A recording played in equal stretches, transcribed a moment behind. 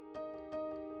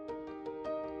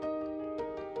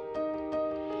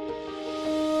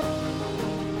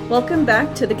Welcome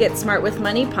back to the Get Smart with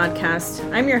Money podcast.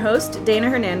 I'm your host, Dana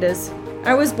Hernandez.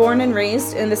 I was born and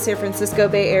raised in the San Francisco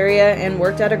Bay Area and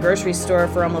worked at a grocery store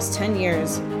for almost 10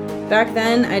 years. Back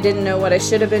then, I didn't know what I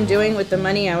should have been doing with the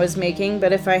money I was making,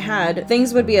 but if I had,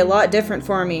 things would be a lot different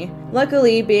for me.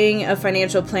 Luckily, being a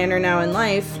financial planner now in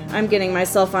life, I'm getting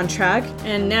myself on track,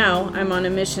 and now I'm on a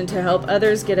mission to help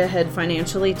others get ahead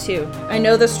financially too. I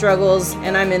know the struggles,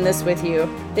 and I'm in this with you.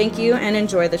 Thank you, and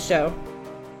enjoy the show.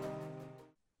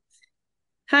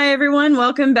 Hi, everyone.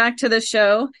 Welcome back to the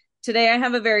show. Today, I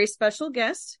have a very special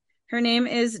guest. Her name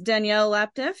is Danielle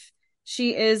Laptev.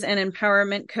 She is an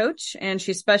empowerment coach, and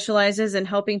she specializes in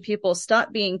helping people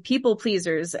stop being people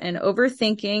pleasers and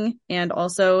overthinking, and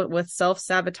also with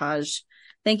self-sabotage.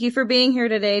 Thank you for being here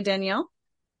today, Danielle.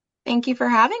 Thank you for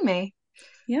having me.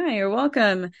 Yeah, you're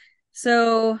welcome.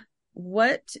 So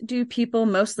what do people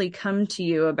mostly come to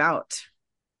you about?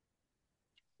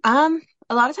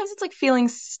 A lot of times it's like feeling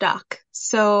stuck.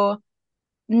 So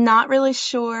not really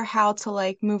sure how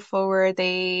to move forward.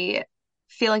 They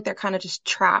feel like they're kind of just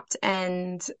trapped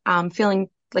and feeling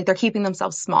like they're keeping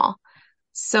themselves small.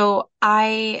 So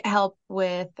I help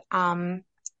with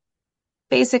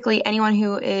basically anyone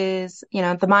who is,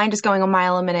 the mind is going a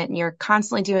mile a minute and you're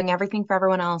constantly doing everything for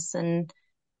everyone else and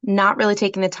not really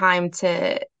taking the time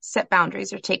to set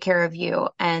boundaries or take care of you.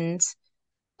 And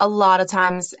a lot of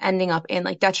times ending up in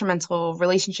detrimental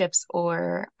relationships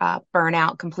or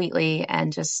burnout completely,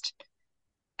 and just,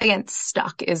 again,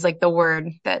 stuck is the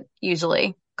word that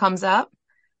usually comes up.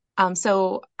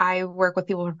 So I work with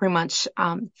people to pretty much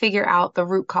figure out the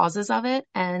root causes of it.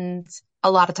 And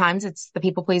a lot of times it's the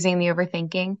people pleasing, the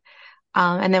overthinking.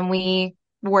 And then we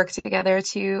work together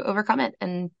to overcome it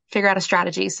and figure out a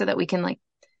strategy so that we can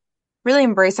really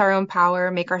embrace our own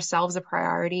power, make ourselves a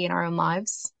priority in our own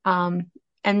lives.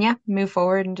 And yeah, move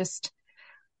forward and just,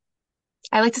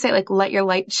 I like to say let your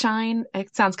light shine.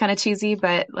 It sounds kind of cheesy,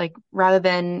 but rather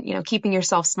than, keeping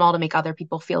yourself small to make other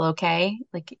people feel okay,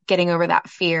 getting over that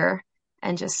fear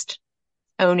and just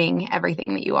owning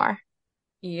everything that you are.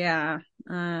 Yeah.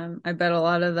 I bet a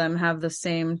lot of them have the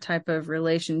same type of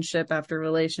relationship after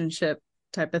relationship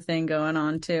type of thing going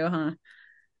on too, huh?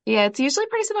 Yeah, it's usually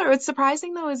pretty similar. What's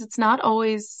surprising though is it's not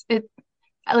always it.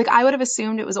 I would have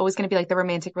assumed it was always going to be the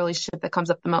romantic relationship that comes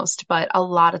up the most, but a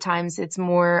lot of times it's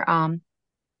more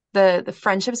the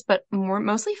friendships, but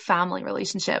mostly family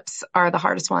relationships are the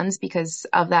hardest ones because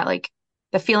of that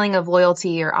the feeling of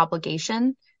loyalty or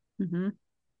obligation. Mm-hmm.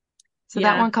 So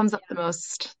that one comes up the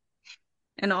most.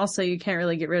 And also you can't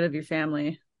really get rid of your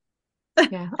family.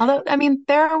 Yeah. Although, I mean,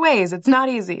 there are ways. It's not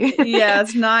easy. Yeah,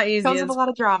 it's not easy. Comes with a lot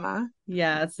of drama.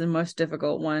 Yeah, it's the most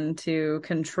difficult one to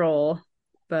control.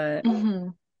 But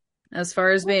as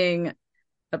far as being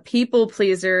a people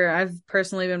pleaser, I've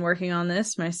personally been working on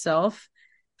this myself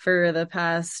for the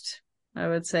past, I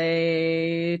would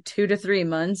say, 2 to 3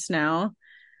 months now.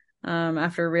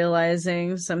 After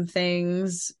realizing some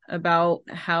things about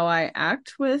how I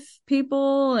act with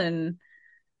people and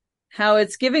how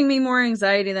it's giving me more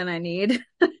anxiety than I need.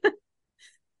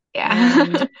 Yeah.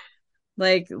 And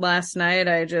last night,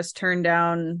 I just turned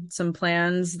down some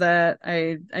plans that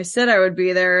I said I would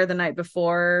be there the night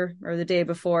before or the day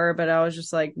before, but I was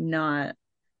just not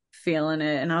feeling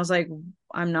it. And I was like,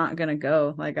 I'm not going to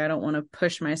go. I don't want to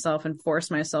push myself and force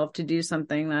myself to do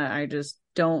something that I just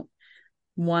don't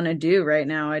want to do right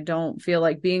now. I don't feel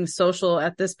like being social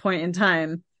at this point in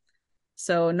time.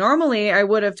 So normally I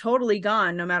would have totally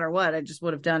gone no matter what. I just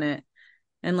would have done it.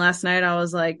 And last night I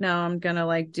was like, no, I'm going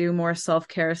to do more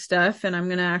self-care stuff, and I'm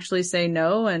going to actually say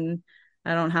no. And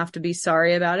I don't have to be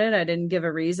sorry about it. I didn't give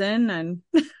a reason. And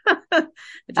I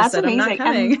just said, amazing. I'm not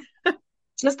coming. And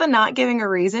just the not giving a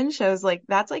reason shows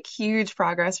that's huge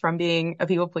progress from being a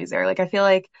people pleaser. I feel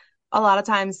like a lot of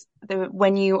times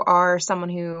when you are someone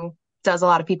who does a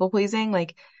lot of people pleasing,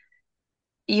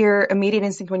 your immediate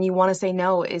instinct when you want to say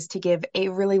no is to give a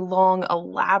really long,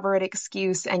 elaborate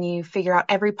excuse, and you figure out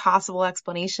every possible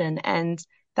explanation. And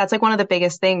that's one of the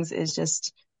biggest things is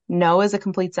just no is a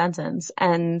complete sentence,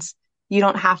 and you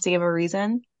don't have to give a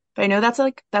reason. But I know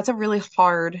that's a really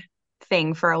hard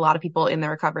thing for a lot of people in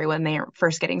their recovery when they are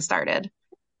first getting started.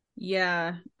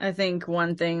 Yeah, I think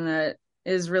one thing that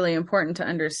is really important to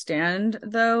understand,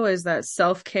 though, is that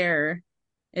self-care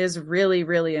is really,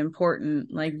 really important.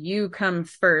 You come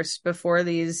first before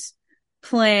these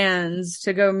plans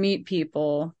to go meet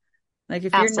people. If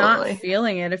you're not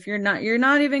feeling it, if you're not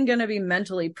even going to be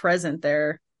mentally present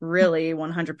there really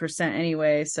 100%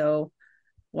 anyway. So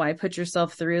why put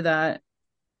yourself through that?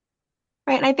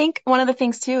 Right. And I think one of the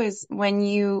things too is when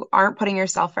you aren't putting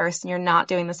yourself first and you're not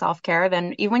doing the self-care,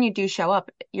 then even when you do show up,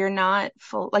 you're not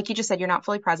full, like you just said, you're not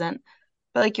fully present.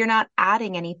 but like you're not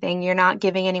adding anything. You're not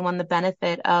giving anyone the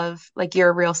benefit of like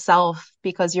your real self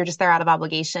because you're just there out of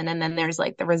obligation. And then there's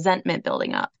like the resentment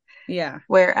building up. Yeah.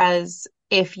 Whereas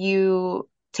if you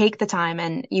take the time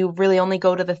and you really only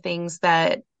go to the things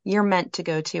that you're meant to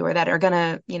go to or that are going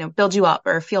to, build you up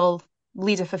or feel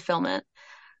lead to fulfillment,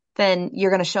 then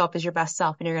you're going to show up as your best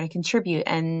self and you're going to contribute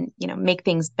and, make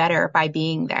things better by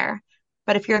being there.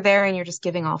 But if you're there and you're just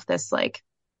giving off this like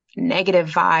negative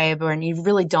vibe or and you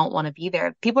really don't want to be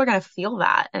there, people are going to feel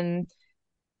that and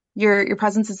your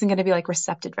presence isn't going to be like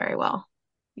recepted very well.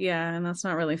 Yeah. And that's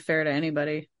not really fair to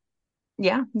anybody.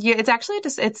 Yeah. Yeah. It's actually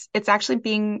just it's actually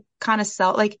being kind of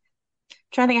like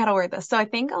trying to think how to word this. So I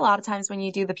think a lot of times when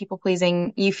you do the people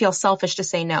pleasing, you feel selfish to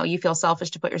say no. You feel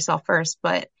selfish to put yourself first,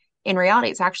 but in reality,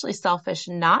 it's actually selfish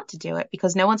not to do it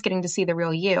because no one's getting to see the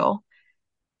real you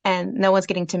and no one's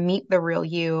getting to meet the real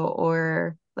you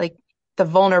or like the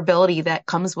vulnerability that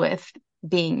comes with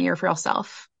being your real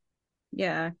self.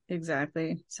 Yeah,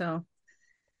 exactly. So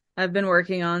I've been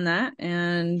working on that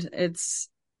and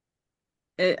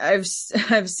I've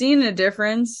seen a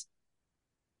difference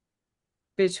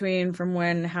between from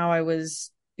how I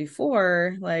was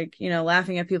before, like,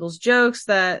 laughing at people's jokes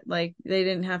that like they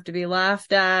didn't have to be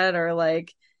laughed at, or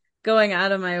like going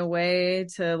out of my way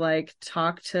to like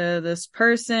talk to this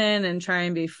person and try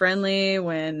and be friendly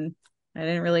when I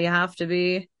didn't really have to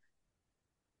be.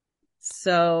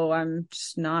 So I'm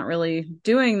just not really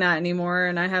doing that anymore,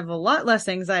 and I have a lot less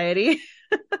anxiety.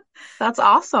 That's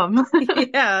awesome.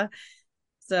 Yeah.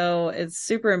 So it's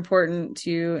super important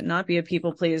to not be a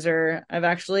people pleaser. I've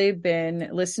actually been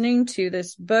listening to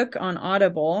this book on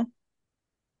Audible.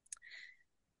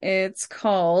 It's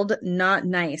called Not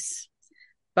Nice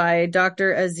by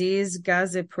Dr. Aziz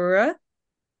Gazipura.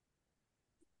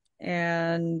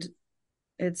 And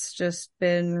it's just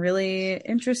been really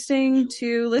interesting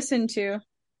to listen to.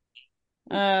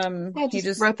 I He just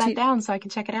just, wrote that down so I can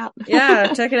check it out.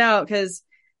 yeah, check it out because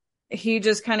he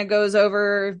just kind of goes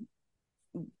over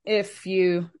if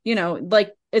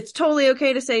like it's totally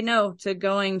okay to say no to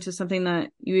going to something that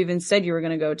you even said you were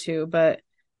going to go to. But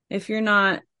if you're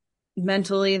not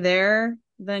mentally there,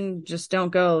 then just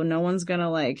don't go. No one's going to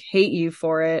like hate you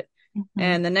for it. Mhm.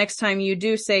 And the next time you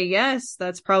do say yes,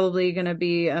 that's probably going to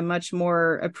be a much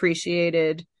more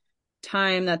appreciated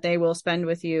time that they will spend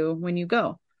with you when you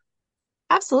go.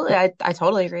 Absolutely. I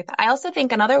totally agree with that. I also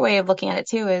think another way of looking at it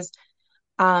too is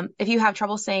if you have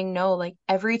trouble saying no, like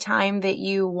every time that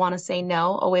you want to say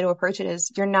no, a way to approach it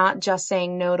is you're not just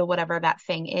saying no to whatever that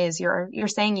thing is. You're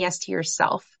saying yes to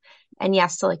yourself and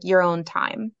yes to like your own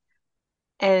time.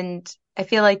 And I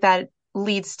feel like that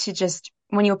leads to just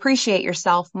when you appreciate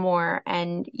yourself more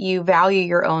and you value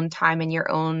your own time and your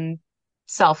own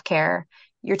self-care,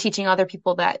 you're teaching other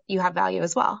people that you have value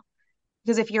as well.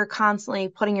 Because if you're constantly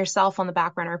putting yourself on the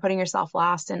back burner, putting yourself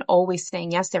last, and always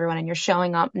saying yes to everyone, and you're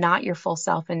showing up not your full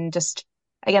self, and just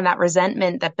again that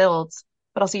resentment that builds,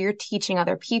 but also you're teaching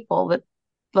other people that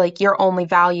like your only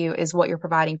value is what you're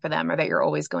providing for them, or that you're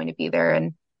always going to be there,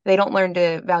 and they don't learn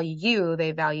to value you;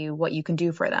 they value what you can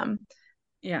do for them.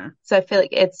 Yeah. So I feel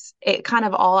like it kind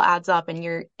of all adds up,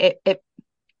 and it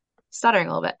stuttering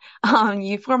a little bit.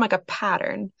 You form like a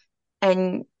pattern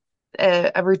and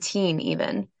a routine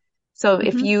even. So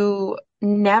if Mm-hmm. you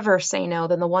never say no,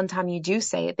 then the one time you do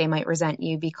say it, they might resent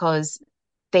you because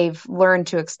they've learned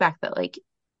to expect that like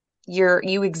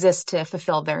you exist to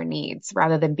fulfill their needs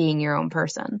rather than being your own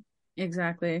person.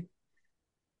 Exactly.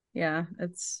 Yeah.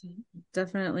 It's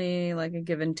definitely like a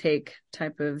give and take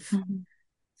type of Mhm.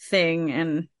 thing,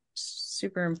 and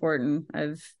super important.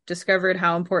 I've discovered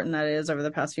how important that is over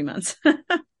the past few months.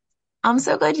 I'm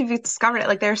so glad you've discovered it.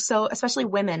 Like they're so, especially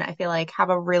women, I feel like have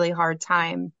a really hard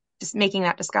time just making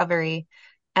that discovery.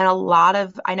 And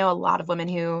I know a lot of women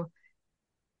who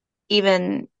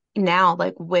even now,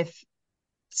 like with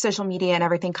social media and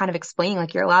everything kind of explaining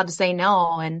like you're allowed to say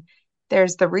no and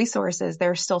there's the resources,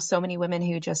 there's still so many women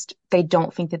who just they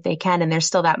don't think that they can, and there's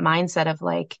still that mindset of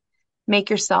like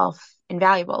make yourself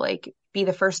invaluable, like be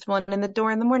the first one in the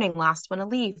door in the morning, last one to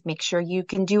leave, make sure you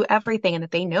can do everything and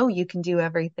that they know you can do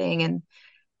everything. And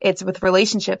it's with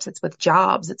relationships, it's with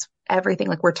jobs, it's everything.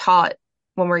 Like we're taught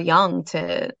when we're young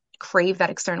to crave that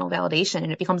external validation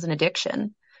and it becomes an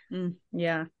addiction.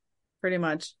 Yeah, pretty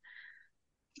much.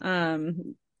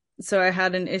 Um, so I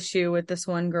had an issue with this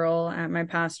one girl at my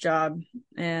past job,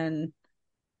 and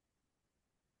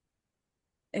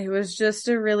it was just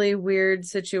a really weird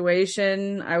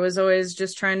situation. I was always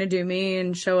just trying to do me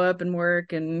and show up and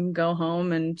work and go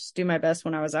home and just do my best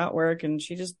when I was at work, and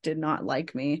she just did not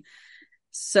like me.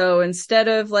 So instead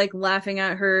of like laughing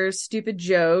at her stupid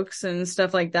jokes and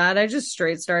stuff like that, I just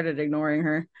straight started ignoring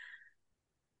her.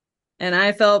 and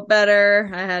I felt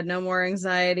better. I had no more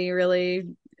anxiety, really.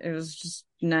 It was just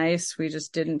nice. We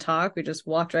just didn't talk. We just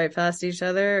walked right past each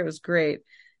other. It was great.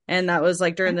 And that was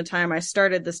like during the time I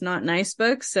started this Not Nice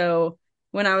book. So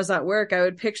when I was at work, I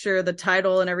would picture the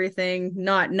title and everything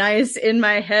Not Nice in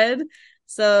my head.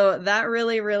 So that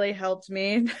really, really helped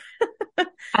me.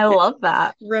 I love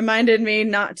that. Reminded me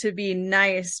not to be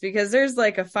nice, because there's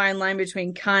like a fine line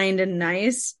between kind and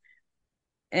nice.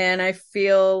 And I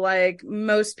feel like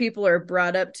most people are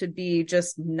brought up to be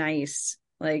just nice.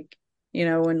 Like,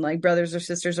 when like brothers or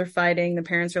sisters are fighting, the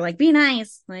parents are like, be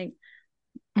nice. Like,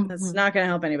 that's Mhm. not going to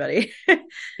help anybody.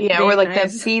 Yeah, or Being like the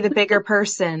nice. be the bigger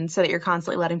person so that you're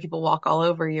constantly letting people walk all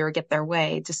over you or get their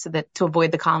way just so that to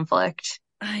avoid the conflict.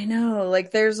 I know, like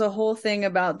there's a whole thing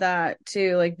about that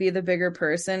too, like be the bigger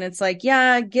person. It's like,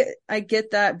 yeah, I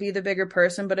get that, be the bigger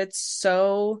person, but it's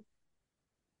so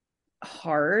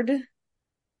hard,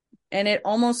 and it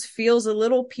almost feels a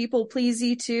little people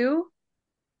pleasy too.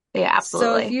 Yeah,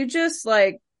 So if absolutely. you just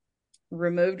like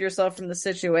removed yourself from the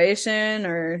situation,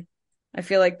 or I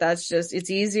feel like that's just, it's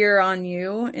easier on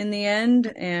you in the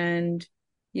end, and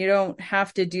you don't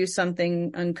have to do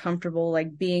something uncomfortable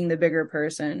like being the bigger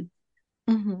person.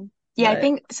 Hmm. Yeah, I But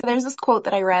think so. There's this quote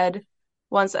that I read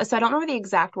once. So I don't remember the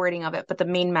exact wording of it, but the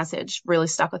main message really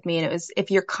stuck with me. And it was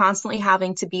if you're constantly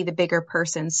having to be the bigger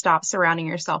person, stop surrounding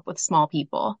yourself with small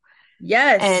people.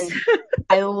 yes. And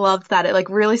I loved that. It like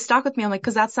really stuck with me. I'm like,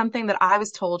 because that's something that I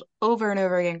was told over and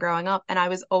over again growing up. And I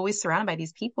was always surrounded by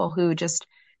these people who just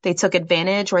they took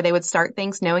advantage or they would start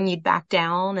things knowing you'd back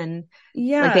down and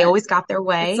like they Yeah, always got their it's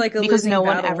way like a because losing no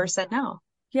one ever battle. said no.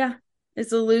 Yeah,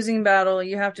 it's a losing battle.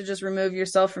 You have to just remove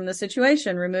yourself from the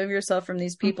situation, remove yourself from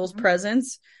these people's Hmm.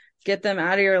 presence, get them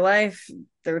out of your life.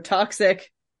 They're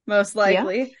toxic, most Yeah.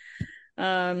 likely.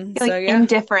 So Like yeah.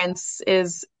 indifference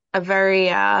is a very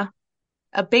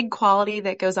a big quality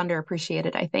that goes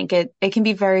underappreciated. I think it can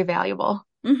be very valuable.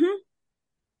 Hmm.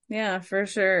 Yeah, for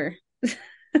sure.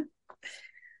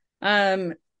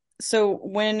 Um, so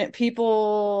when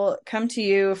people come to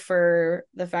you for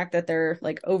the fact that they're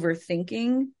like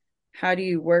overthinking, how do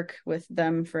you work with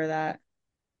them for that?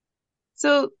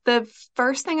 So the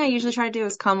first thing I usually try to do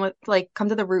is come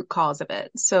to the root cause of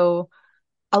it. So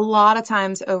a lot of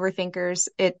times overthinkers,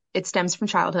 it stems from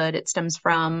childhood. It stems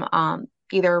from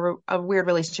either a weird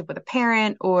relationship with a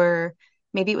parent or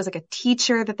maybe it was like a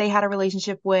teacher that they had a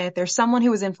relationship with or someone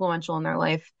who was influential in their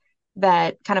life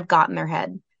that kind of got in their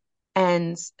head.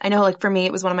 And I know like for me,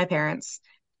 it was one of my parents.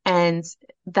 And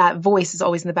that voice is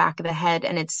always in the back of the head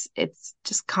and it's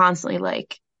just constantly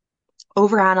like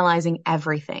overanalyzing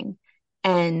everything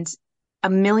and a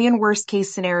million worst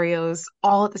case scenarios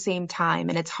all at the same time.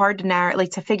 And it's hard to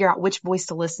like to figure out which voice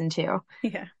to listen to.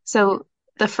 Yeah. So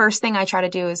the first thing I try to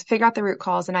do is figure out the root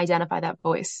cause and identify that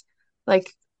voice.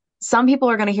 Like some people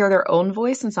are going to hear their own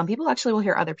voice and some people actually will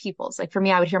hear other people's. Like for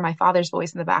me, I would hear my father's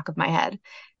voice in the back of my head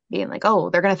being like, oh,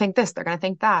 they're going to think this, they're going to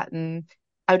think that. And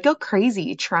I would go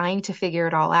crazy trying to figure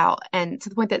it all out. And to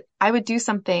the point that I would do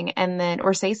something and then,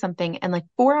 or say something, and like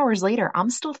 4 hours later, I'm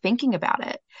still thinking about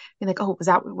it. Being like, oh, was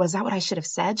that what I should have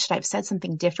said? Should I have said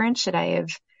something different? Should I have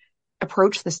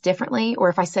approached this differently? Or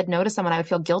if I said no to someone, I would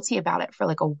feel guilty about it for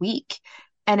like a week.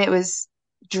 And it was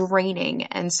draining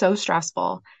and so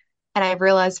stressful. And I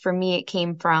realized for me, it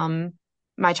came from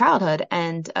my childhood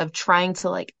and of trying to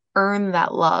like earn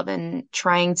that love and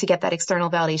trying to get that external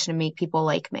validation and make people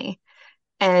like me.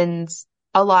 And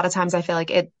a lot of times I feel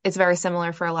like it's very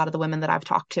similar for a lot of the women that I've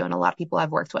talked to and a lot of people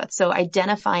I've worked with. So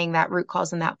identifying that root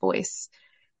cause and that voice.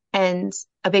 And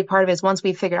a big part of it is once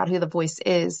we've figured out who the voice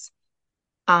is,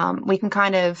 we can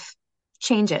kind of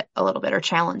change it a little bit or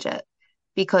challenge it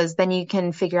because then you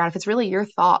can figure out if it's really your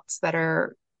thoughts that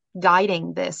are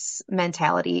guiding this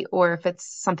mentality or if it's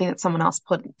something that someone else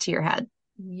put into your head.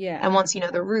 And Yeah. once you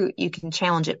know the root, you can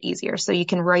challenge it easier. So you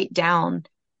can write down,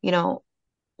 you know,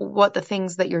 what the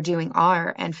things that you're doing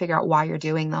are and figure out why you're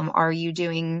doing them. Are you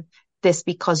doing this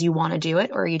because you want to do it,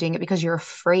 or are you doing it because you're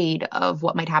afraid of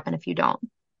what might happen if you don't?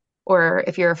 Or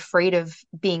if you're afraid of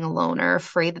being alone or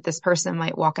afraid that this person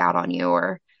might walk out on you,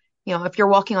 or, you know, if you're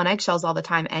walking on eggshells all the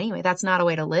time anyway, that's not a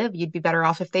way to live. You'd be better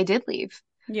off if they did leave.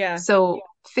 Yeah. So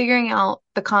figuring out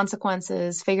the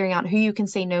consequences, figuring out who you can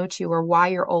say no to or why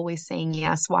you're always saying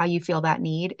yes, why you feel that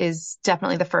need is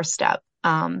definitely the first step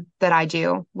that I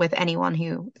do with anyone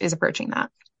who is approaching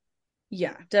that.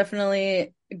 Yeah,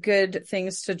 definitely good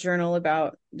things to journal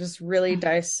about. Just really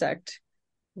dissect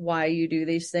why you do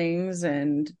these things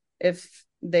and if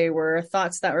they were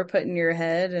thoughts that were put in your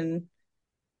head. And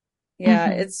yeah,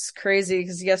 Mm-hmm. it's crazy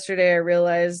because yesterday I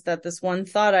realized that this one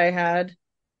thought I had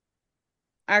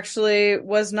actually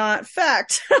was not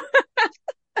fact.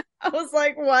 I was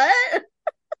like, what?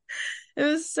 It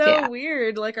was so Yeah.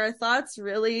 weird. Like our thoughts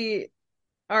really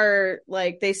are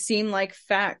like they seem like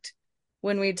fact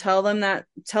when we tell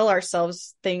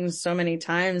ourselves things so many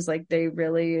times, like they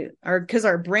really are, because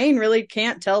our brain really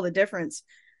can't tell the difference.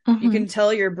 You Hmm. can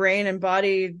tell your brain and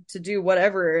body to do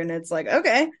whatever, and it's like,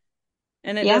 okay.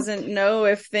 And it Yeah. doesn't know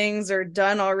if things are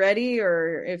done already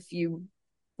or if you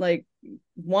like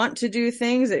want to do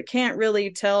things. It can't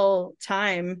really tell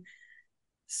time.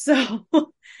 So,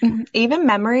 Mhm. Even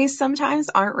memories sometimes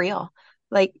aren't real.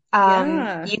 Like,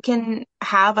 yeah. you can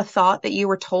have a thought that you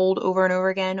were told over and over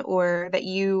again, or that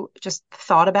you just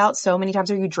thought about so many times,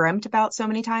 or you dreamt about so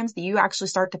many times that you actually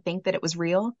start to think that it was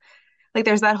real. Like,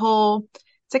 there's that whole,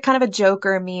 it's like kind of a joke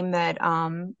or a meme that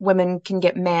women can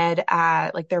get mad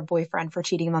at like their boyfriend for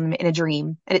cheating on them in a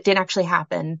dream, and it didn't actually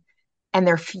happen, and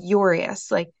they're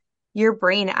furious. Like, your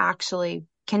brain actually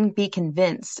can be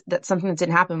convinced that something that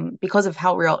didn't happen because of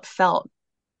how real it felt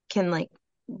can like,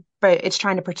 but it's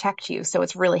trying to protect you. So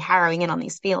it's really harrowing in on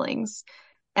these feelings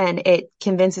and it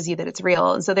convinces you that it's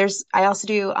real. And so I also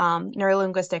do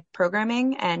neurolinguistic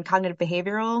programming and cognitive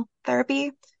behavioral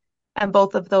therapy. And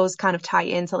both of those kind of tie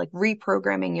into like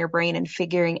reprogramming your brain and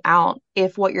figuring out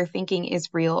if what you're thinking is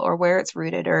real or where it's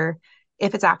rooted or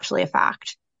if it's actually a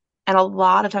fact. And a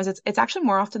lot of times it's actually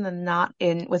more often than not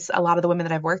in with a lot of the women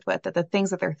that I've worked with that the things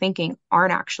that they're thinking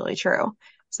aren't actually true.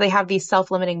 So they have these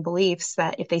self-limiting beliefs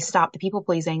that if they stop the people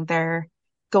pleasing, they're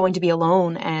going to be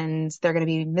alone and they're going to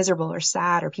be miserable or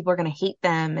sad or people are going to hate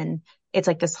them. And it's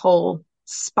like this whole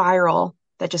spiral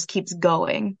that just keeps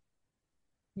going.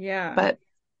 Yeah. But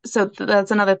so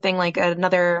that's another thing, like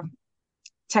another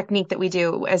technique that we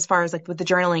do as far as like with the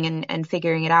journaling and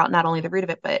figuring it out, not only the root of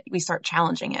it, but we start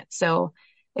challenging it. So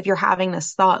if you're having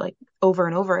this thought like over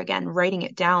and over again, writing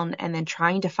it down and then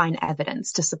trying to find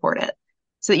evidence to support it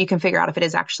so that you can figure out if it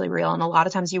is actually real. And a lot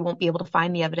of times you won't be able to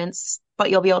find the evidence, but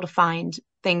you'll be able to find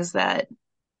things that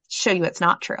show you it's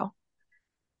not true.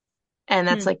 And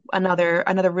that's Hmm. like another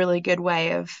really good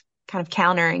way of kind of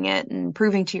countering it and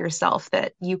proving to yourself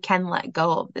that you can let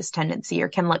go of this tendency or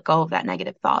can let go of that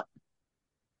negative thought.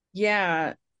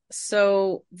 Yeah.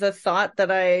 So the thought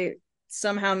that I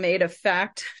somehow made a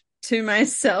fact to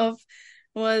myself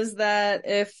was that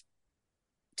if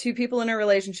two people in a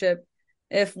relationship,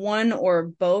 if one or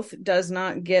both does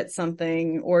not get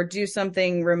something or do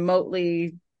something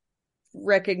remotely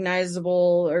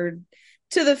recognizable or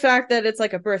to the fact that it's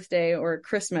like a birthday or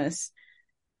Christmas,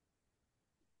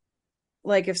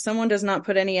 like if someone does not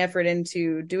put any effort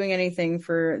into doing anything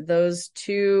for those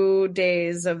 2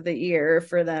 days of the year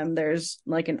for them, there's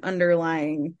like an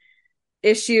underlying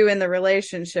issue in the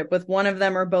relationship with one of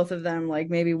them or both of them. Like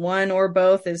maybe one or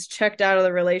both is checked out of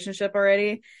the relationship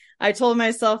already. I told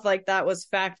myself like that was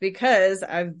fact because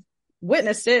I've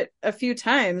witnessed it a few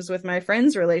times with my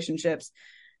friends' relationships.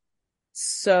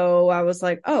 So I was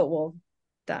like, oh, well,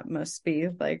 that must be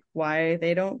like why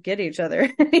they don't get each other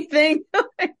anything.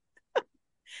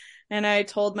 And I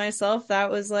told myself that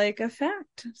was like a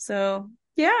fact. So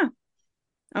yeah,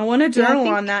 I want to Yeah, I journal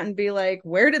think, on that and be like,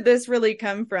 where did this really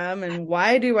come from? And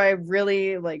why do I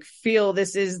really like feel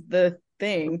this is the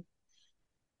thing?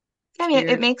 I It's mean,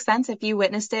 it weird. makes sense if you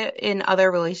witnessed it in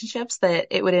other relationships that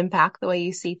it would impact the way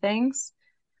you see things.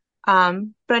 But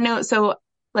I know, so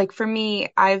like for me,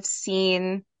 I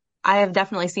have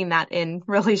definitely seen that in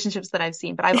relationships that I've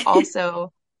seen, but I've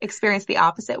also experienced the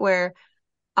opposite where,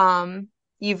 um,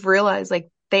 you've realized like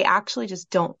they actually just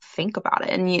don't think about it.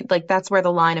 And you, like, that's where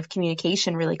the line of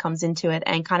communication really comes into it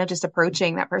and kind of just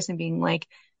approaching that person being like,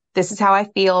 this is how I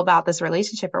feel about this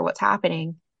relationship or what's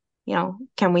happening.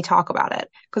 Can we talk about it?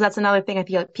 Because that's another thing I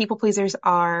feel like people pleasers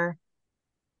are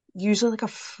usually like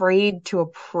afraid to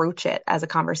approach it as a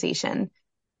conversation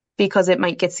because it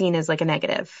might get seen as like a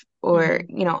negative. Or,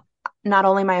 Hmm. not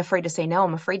only am I afraid to say no,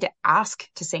 I'm afraid to ask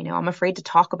to say no. I'm afraid to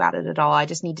talk about it at all. I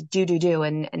just need to do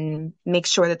and make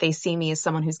sure that they see me as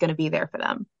someone who's going to be there for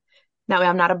them. That way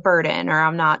I'm not a burden or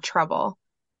I'm not trouble.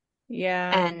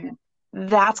 Yeah. And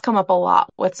that's come up a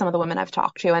lot with some of the women I've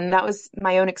talked to. And that was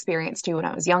my own experience too when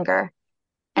I was younger.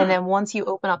 And Huh. then once you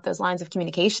open up those lines of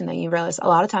communication, then you realize a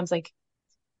lot of times like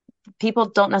people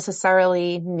don't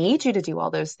necessarily need you to do all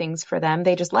those things for them.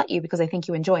 They just let you because they think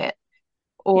you enjoy it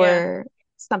Yeah. or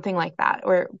something like that.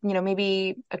 Or,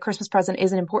 maybe a Christmas present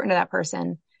isn't important to that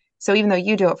person. So even though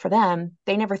you do it for them,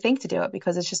 they never think to do it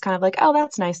because it's just kind of like, oh,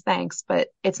 that's nice, thanks. But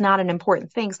it's not an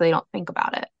important thing, so they don't think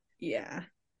about Yeah.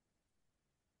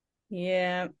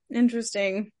 Yeah.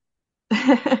 Interesting.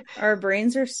 it. Our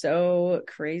brains are so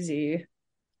crazy.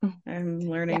 I'm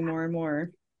Yeah, learning more and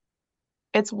more.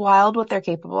 it's wild what they're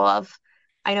capable of.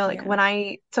 I know like Yeah. when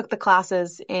I took the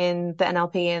classes in the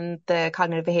NLP and the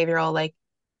cognitive behavioral, like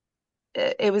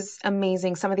it was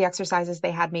amazing some of the exercises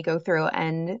they had me go through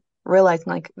and realizing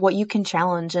like what you can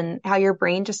challenge and how your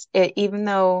brain just even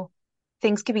though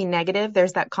things could be negative,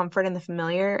 there's that comfort in the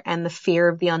familiar and the fear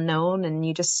of the unknown, and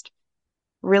you just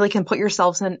really can put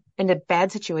yourselves into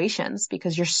bad situations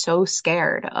because you're so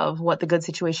scared of what the good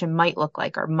situation might look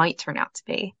like or might turn out to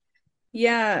be.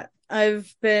 Yeah,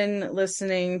 I've been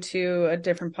listening to a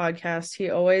different podcast. He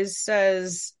always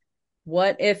says,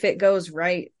 "What if it goes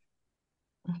right?"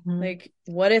 Hmm. Like,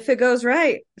 what if it goes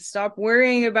right? Stop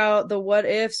worrying about the what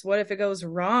ifs. What if it goes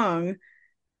wrong?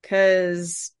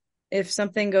 Because if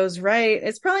something goes right,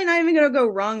 it's probably not even going to go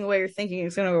wrong the way you're thinking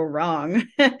it's going to go wrong.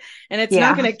 And it's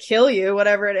not Yeah. going to kill you,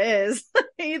 whatever it is,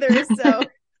 either. So,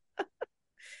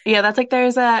 Yeah, that's like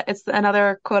it's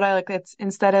another quote I like. It's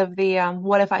instead of the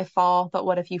what if I fall, but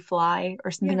what if you fly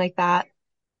or something yeah. like that.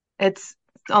 It's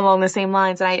along the same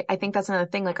lines. And I think that's another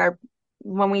thing. Like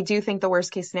when we do think the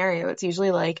worst case scenario, it's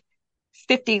usually like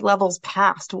 50 levels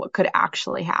past what could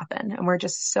actually happen. And we're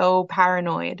just so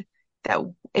paranoid that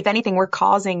if anything, we're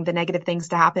causing the negative things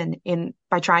to happen in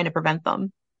by trying to prevent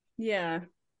them. Yeah.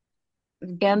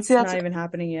 And see, It's not even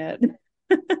happening yet.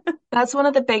 that's one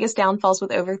of the biggest downfalls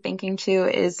with overthinking too,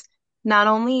 is not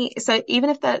only, so even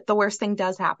if the worst thing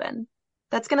does happen,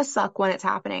 that's going to suck when it's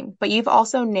happening, but you've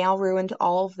also now ruined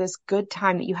all of this good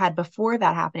time that you had before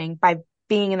that happening by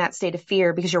being in that state of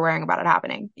fear because you're worrying about it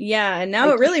happening. Yeah. And now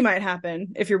Like, it really might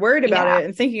happen if you're worried about yeah, it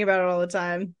and thinking about it all the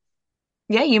time.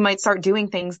 yeah, you might start doing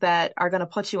things that are going to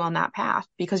put you on that path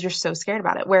because you're so scared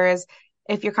about it. Whereas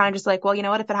if you're kind of just like, well, you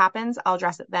know what, if it happens, I'll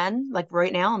address it then. Like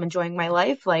right now, I'm enjoying my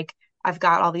life. Like I've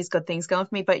got all these good things going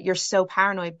for me, but you're so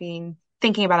paranoid being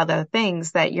thinking about other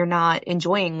things that you're not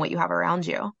enjoying what you have around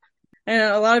you. And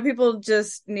a lot of people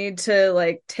just need to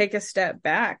like take a step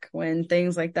back when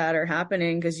things like that are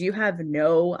happening because you have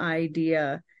no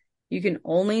idea. You can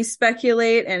only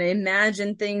speculate and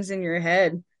imagine things in your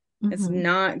head. It's Hmm.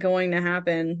 not going to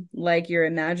happen like you're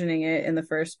imagining it in the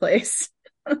first place.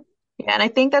 Yeah, and I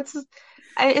think it's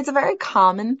a very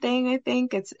common thing. I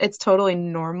think it's totally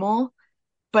normal,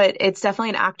 but it's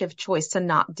definitely an active choice to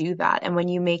not do that. And when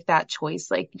you make that choice,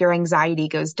 like your anxiety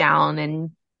goes down,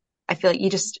 and I feel like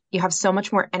you have so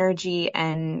much more energy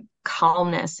and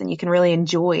calmness, and you can really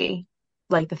enjoy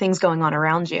like the things going on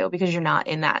around you because you're not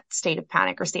in that state of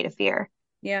panic or state of fear.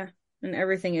 Yeah. And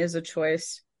everything is a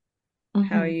choice.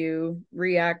 How Hmm. you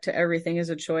react to everything is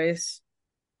a choice.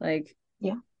 Like,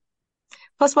 Yeah.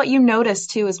 Plus, what you notice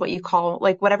too is what you call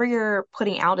like whatever you're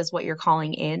putting out is what you're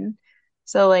calling in.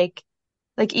 So like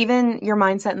even your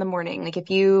mindset in the morning, like if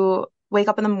you wake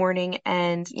up in the morning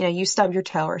and you stub your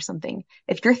toe or something,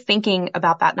 if you're thinking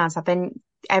about that nonstop, then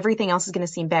everything else is going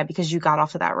to seem bad because you got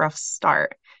off to that rough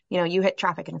start. You hit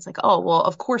traffic and it's like, oh well,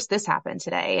 of course this happened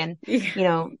today. And yeah. you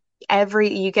know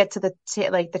every you get to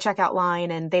like the checkout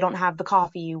line and they don't have the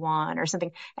coffee you want or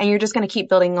something, and you're just going to keep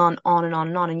building on and on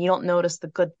and on, and you don't notice the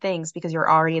good things because you're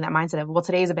already in that mindset of, well,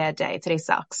 today's a bad day, today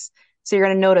sucks. So you're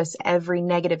going to notice every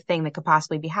negative thing that could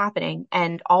possibly be happening,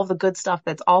 and all the good stuff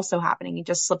that's also happening, it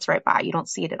just slips right by. You don't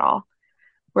see it at all.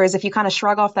 Whereas if you kind of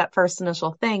shrug off that first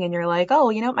initial thing and you're like,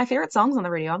 oh, my favorite song's on the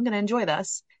radio, I'm going to enjoy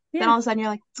this. Then Yeah. all of a sudden you're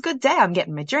like, it's a good day. I'm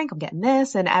getting my drink, I'm getting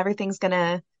this, and everything's going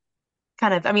to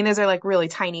kind of, I mean, those are like really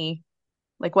tiny,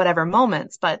 like whatever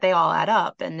moments, but they all add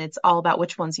up. And it's all about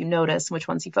which ones you notice, which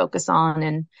ones you focus on.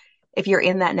 And if you're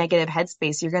in that negative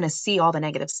headspace, you're going to see all the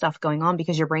negative stuff going on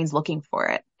because your brain's looking for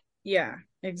it. Yeah,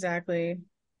 exactly.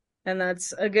 And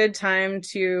that's a good time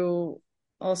to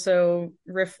also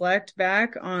reflect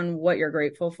back on what you're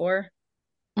grateful for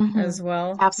Hmm. as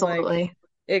well. Like Absolutely.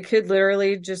 it could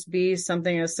literally just be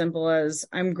something as simple as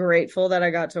I'm grateful that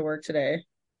I got to work today.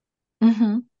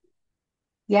 Hmm.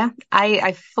 Yeah,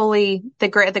 I fully the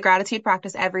gratitude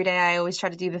practice every day. I always try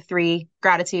to do the three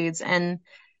gratitudes, and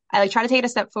I like try to take it a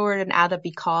step forward and add a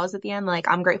because at the end. Like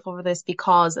I'm grateful for this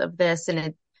because of this, and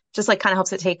it just like kind of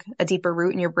helps it take a deeper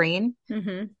root in your brain.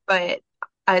 Hmm. But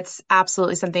it's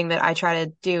absolutely something that I try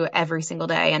to do every single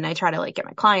day, and I try to like get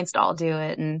my clients to all do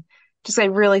it, and just I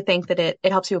really think that it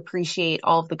helps you appreciate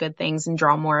all of the good things and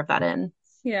draw more of that in.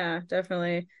 Yeah,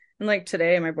 definitely. And like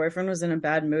today, my boyfriend was in a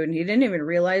bad mood and he didn't even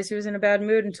realize he was in a bad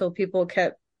mood until people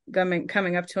kept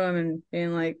coming up to him and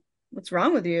being like, "What's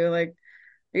wrong with you? Like,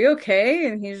 are you okay?"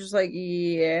 And he's just like,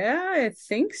 "Yeah, I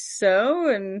think so."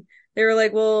 And they were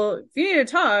like, "Well, if you need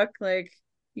to talk, like,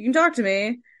 you can talk to me."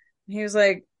 And he was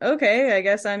like, "Okay, I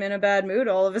guess I'm in a bad mood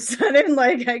all of a sudden,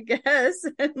 like, I guess."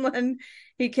 And then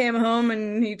he came home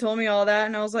and he told me all that,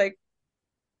 and I was like,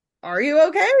 "Are you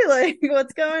okay? Like,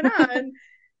 what's going on?"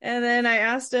 And then I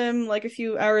asked him like a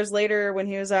few hours later when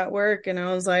he was at work, and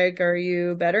I was like, "Are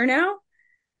you better now?"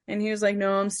 And he was like,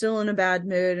 "No, I'm still in a bad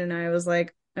mood." And I was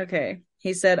like, "Okay."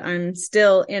 He said, "I'm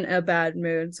still in a bad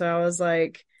mood." So I was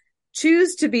like,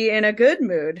 "Choose to be in a good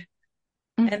mood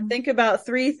and Mhm. think about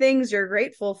 3 things you're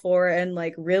grateful for and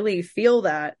like really feel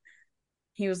that."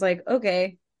 He was like,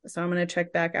 "Okay." So I'm going to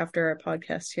check back after our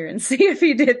podcast here and see if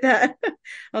he did that.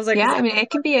 I was like, Yeah, "'Cause I I mean,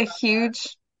 it can don't be a know about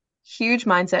that." huge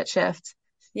mindset shift.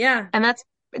 Yeah. And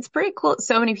it's pretty cool.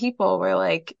 So many people were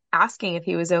like asking if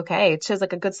he was okay. It shows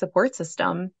like a good support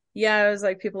system. Yeah. It was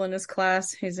like people in his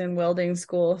class. He's in welding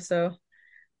school. So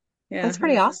yeah, That's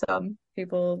pretty there's awesome.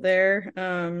 people there.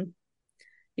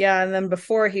 Yeah. And then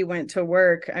before he went to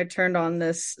work, I turned on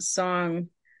this song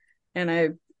and I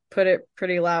put it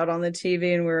pretty loud on the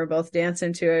TV and we were both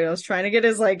dancing to it. I was trying to get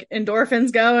his like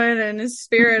endorphins going and his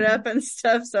spirit Mhm. up and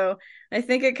stuff. So I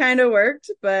think it kind of worked,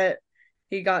 but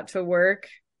he got to work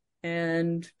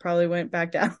and probably went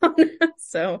back down.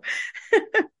 So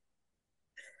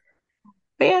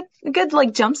But yeah, a good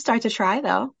like jump start to try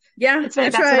though. yeah, It's funny, I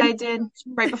that's what tried. I did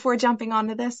right before jumping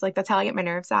onto this. Like that's how I get my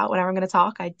nerves out whenever I'm gonna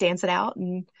talk. I dance it out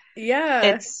and Yeah.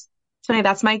 it's funny,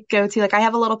 that's my go-to. Like I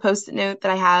have a little post-it note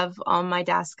that I have on my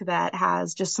desk that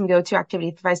has just some go-to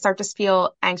activities. If I start to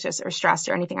feel anxious or stressed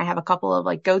or anything, I have a couple of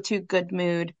like go-to good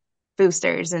mood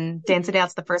boosters and dance it Mhm.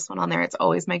 out's the first one on there. It's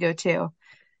always my go-to.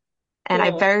 And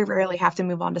I Cool. very rarely have to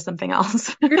move on to something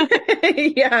else.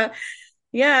 Yeah.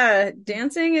 Yeah.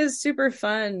 Dancing is super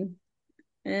fun.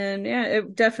 And yeah,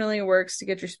 it definitely works to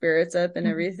get your spirits up and Mhm.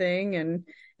 everything. And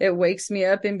it wakes me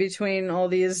up in between all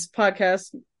these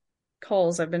podcast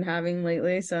calls I've been having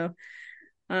lately. So,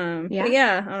 but Yeah,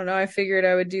 yeah, I don't know. I figured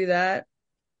I would do that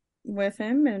with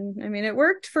him. And I mean, it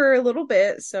worked for a little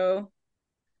bit. So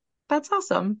that's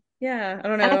awesome. yeah, I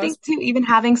don't And I know. think too, even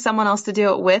having someone else to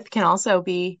do it with can also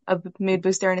be a mood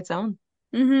booster in its own.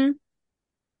 Mm-hmm.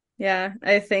 Yeah,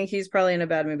 I think he's probably in a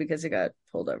bad mood because he got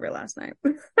pulled over last night.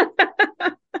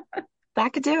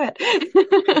 That could do it.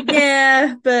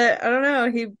 Yeah, but I don't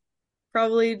know. He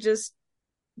probably just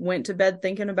went to bed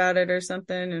thinking about it or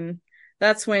something. And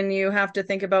that's when you have to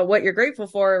think about what you're grateful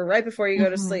for right before you go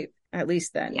to hmm sleep. At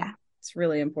least then. Yeah. It's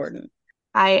really important.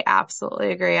 I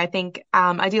absolutely agree. I think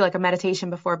I do like a meditation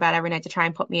before bed every night to try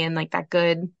and put me in like that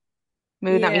good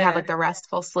mood that we have Yeah. like the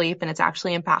restful sleep and it's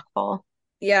actually impactful.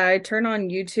 Yeah, I turn on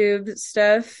YouTube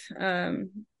stuff.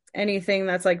 Anything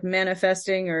that's like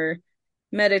manifesting or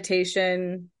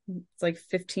meditation. It's like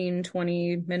 15,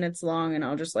 20 minutes long, and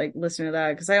I'll just like listen to that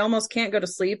because I almost can't go to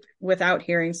sleep without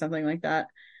hearing something like that.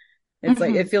 It's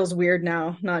like hmm it feels weird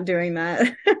now not doing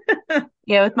that.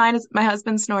 Yeah, with mine is my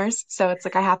husband snores, so it's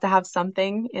like I have to have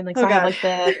something and like Oh so I have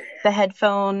God. like the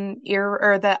headphone ear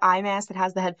or the eye mask that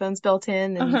has the headphones built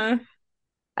in and Uh-huh.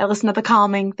 I listen to the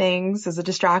calming things as a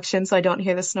distraction so I don't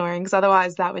hear the snoring because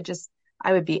otherwise that would just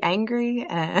I would be angry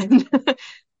and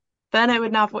then it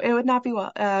would not be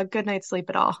a good night's sleep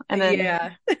at all. And then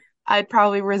Yeah. I'd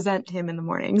probably resent him in the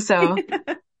morning. So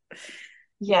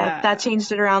yeah, that Yeah.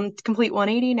 changed it around complete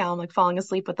 180. Now I'm like falling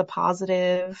asleep with the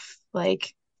positive,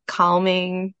 like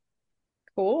calming,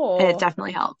 and it Cool.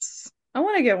 definitely helps. I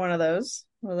want to get one of those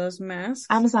masks.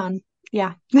 Amazon.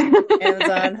 Yeah.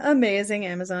 Amazon. Amazing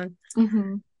Amazon.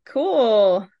 hmm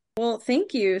Cool. Well,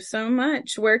 thank you so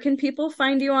much. Where can people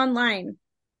find you online?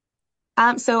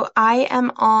 So I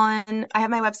have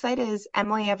my website is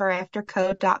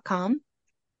emilyeveraftercode.com.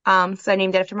 So I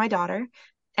named it after my daughter.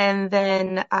 And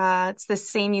then it's the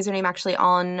same username actually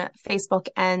on Facebook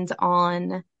and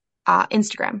on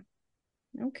Instagram.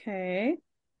 Okay.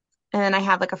 And then I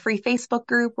have like a free Facebook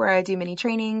group where I do mini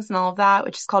trainings and all of that,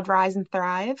 which is called Rise and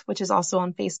Thrive, which is also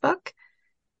on Facebook.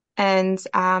 And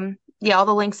yeah, all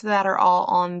the links to that are all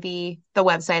on the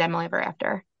website Emily Ever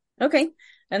After. Okay.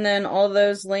 And then all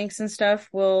those links and stuff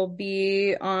will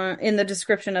be on in the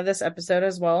description of this episode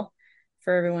as well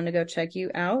for everyone to go check you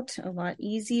out. A lot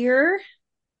easier.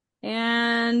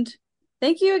 And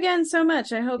thank you again so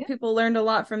much. I hope Yeah. people learned a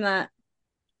lot from that.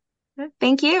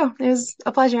 Thank you. It was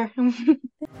a pleasure.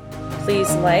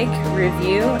 Please like,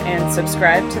 review, and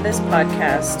subscribe to this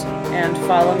podcast. And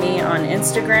follow me on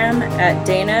Instagram at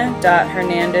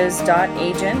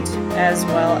dana.hernandez.agent, as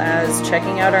well as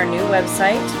checking out our new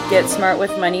website,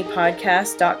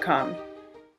 getsmartwithmoneypodcast.com.